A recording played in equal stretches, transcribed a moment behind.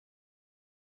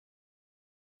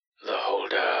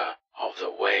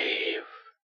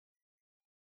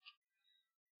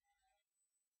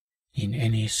In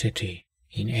any city,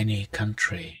 in any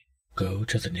country, go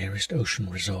to the nearest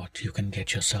ocean resort you can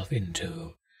get yourself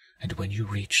into, and when you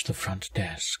reach the front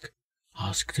desk,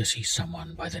 ask to see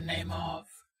someone by the name of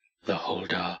the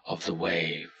Holder of the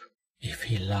Wave. If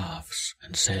he laughs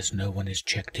and says no one is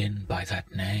checked in by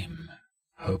that name,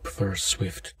 hope for a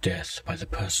swift death by the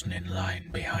person in line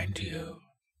behind you,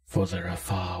 for there are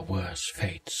far worse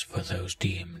fates for those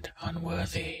deemed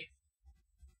unworthy.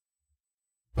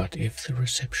 But if the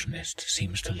receptionist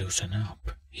seems to loosen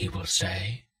up, he will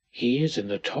say, "He is in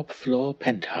the top floor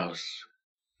penthouse."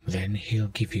 Then he'll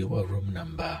give you a room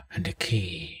number and a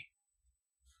key.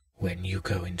 When you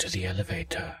go into the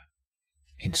elevator,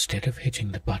 instead of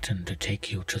hitting the button to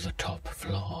take you to the top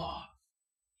floor,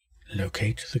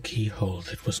 locate the keyhole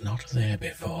that was not there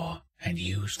before and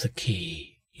use the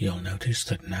key. You'll notice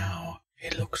that now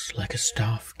it looks like a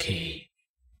staff key.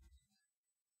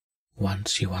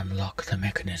 Once you unlock the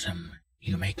mechanism,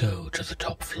 you may go to the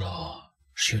top floor.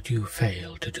 Should you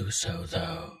fail to do so,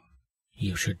 though,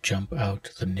 you should jump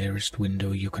out the nearest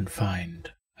window you can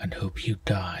find and hope you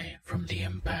die from the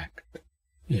impact.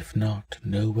 If not,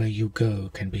 know where you go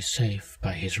can be safe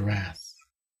by his wrath.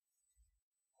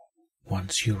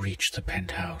 Once you reach the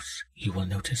penthouse, you will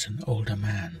notice an older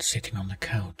man sitting on the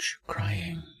couch,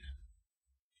 crying.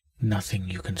 Nothing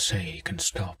you can say can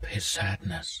stop his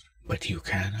sadness, but you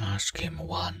can ask him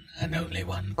one and only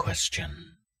one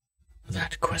question.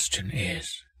 That question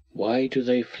is, "Why do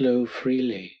they flow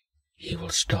freely?" He will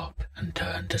stop and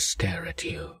turn to stare at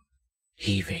you,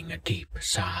 heaving a deep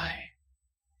sigh.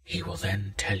 He will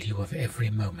then tell you of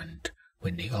every moment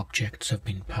when the objects have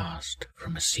been passed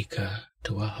from a seeker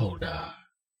to a holder,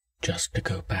 just to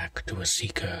go back to a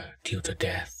seeker due to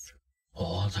death,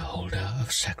 or the holder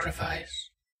of sacrifice.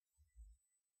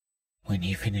 When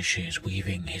he finishes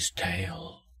weaving his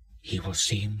tale, he will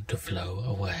seem to flow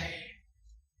away.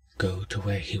 Go to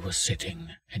where he was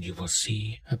sitting and you will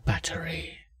see a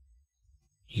battery.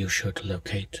 You should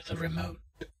locate the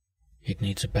remote. It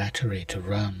needs a battery to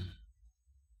run.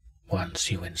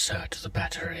 Once you insert the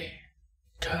battery,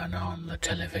 turn on the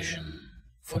television,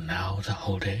 for now the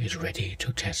holder is ready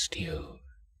to test you.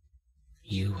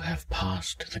 You have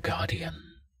passed the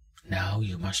Guardian. Now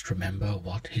you must remember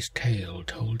what his tale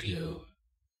told you.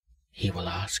 He will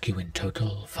ask you in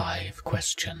total 5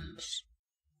 questions.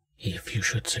 If you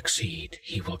should succeed,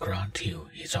 he will grant you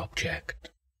his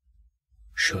object.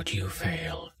 Should you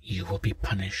fail, you will be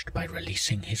punished by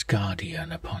releasing his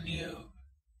guardian upon you,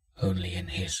 only in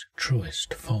his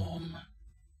truest form.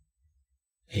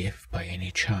 If by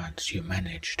any chance you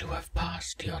manage to have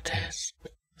passed your test,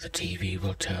 the TV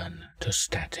will turn to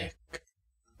static,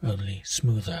 only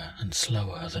smoother and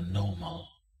slower than normal.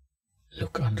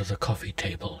 Look under the coffee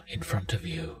table in front of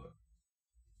you.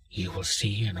 You will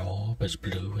see an orb as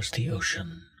blue as the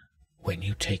ocean. When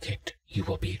you take it, you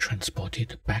will be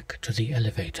transported back to the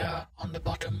elevator on the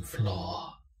bottom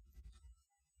floor.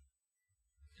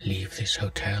 Leave this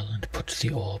hotel and put the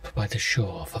orb by the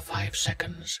shore for 5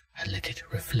 seconds and let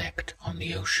it reflect on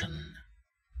the ocean.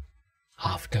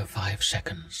 After 5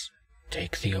 seconds,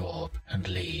 take the orb and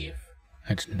leave,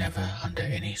 and never under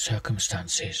any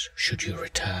circumstances should you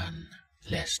return,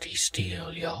 lest he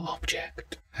steal your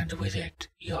object, and with it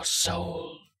your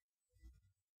soul.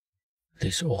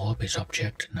 This orb is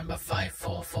object number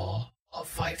 544 of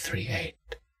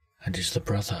 538, and is the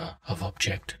brother of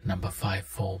object number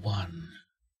 541.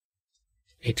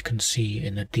 It can see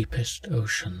in the deepest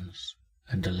oceans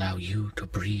and allow you to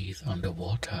breathe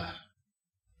underwater.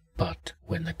 But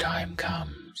when the time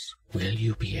comes, will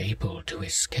you be able to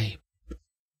escape?